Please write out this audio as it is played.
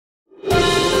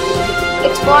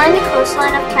Exploring the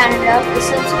coastline of Canada, the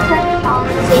subsequent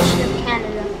colonization of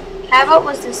Canada, Cabot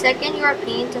was the second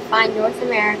European to find North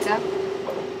America.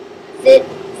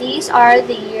 These are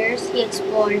the years he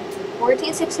explored. In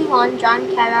 1461,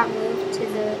 John Cabot moved to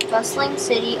the bustling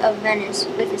city of Venice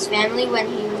with his family when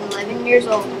he was 11 years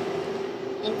old.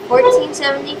 In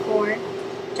 1474,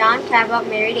 John Cabot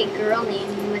married a girl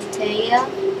named Matea.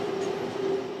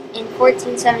 In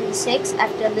 1476,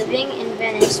 after living in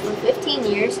Venice for 15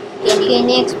 years,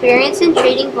 gaining experience in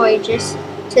trading voyages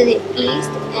to the east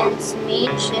and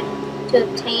Samain ship to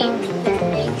obtain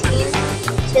Canadian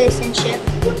citizenship,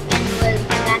 and was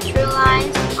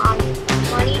naturalized on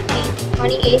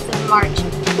 28th of March,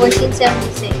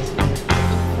 1476.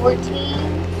 In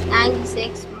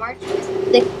 1496,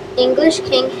 the English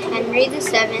King Henry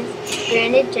VII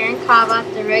granted John Cabot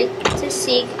the right to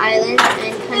seek islands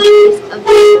and countries of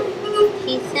the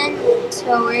heathen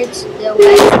towards the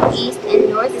west, east, and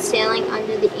north, sailing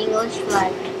under the English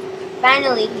flag.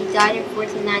 Finally, he died in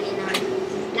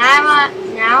 1499.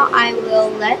 Now I will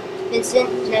let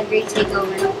Vincent Negri take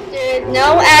over. There is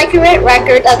no accurate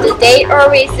record of the date or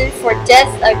reason for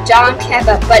death of John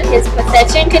Cabot, but his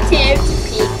possession continued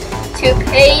to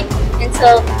pay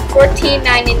until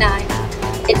 1499.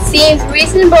 It seems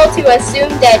reasonable to assume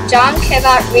that John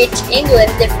Cabot reached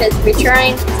England with his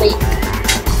returning fleet.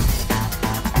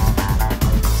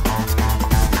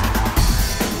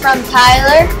 From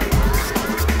Tyler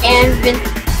and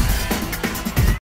Vincent.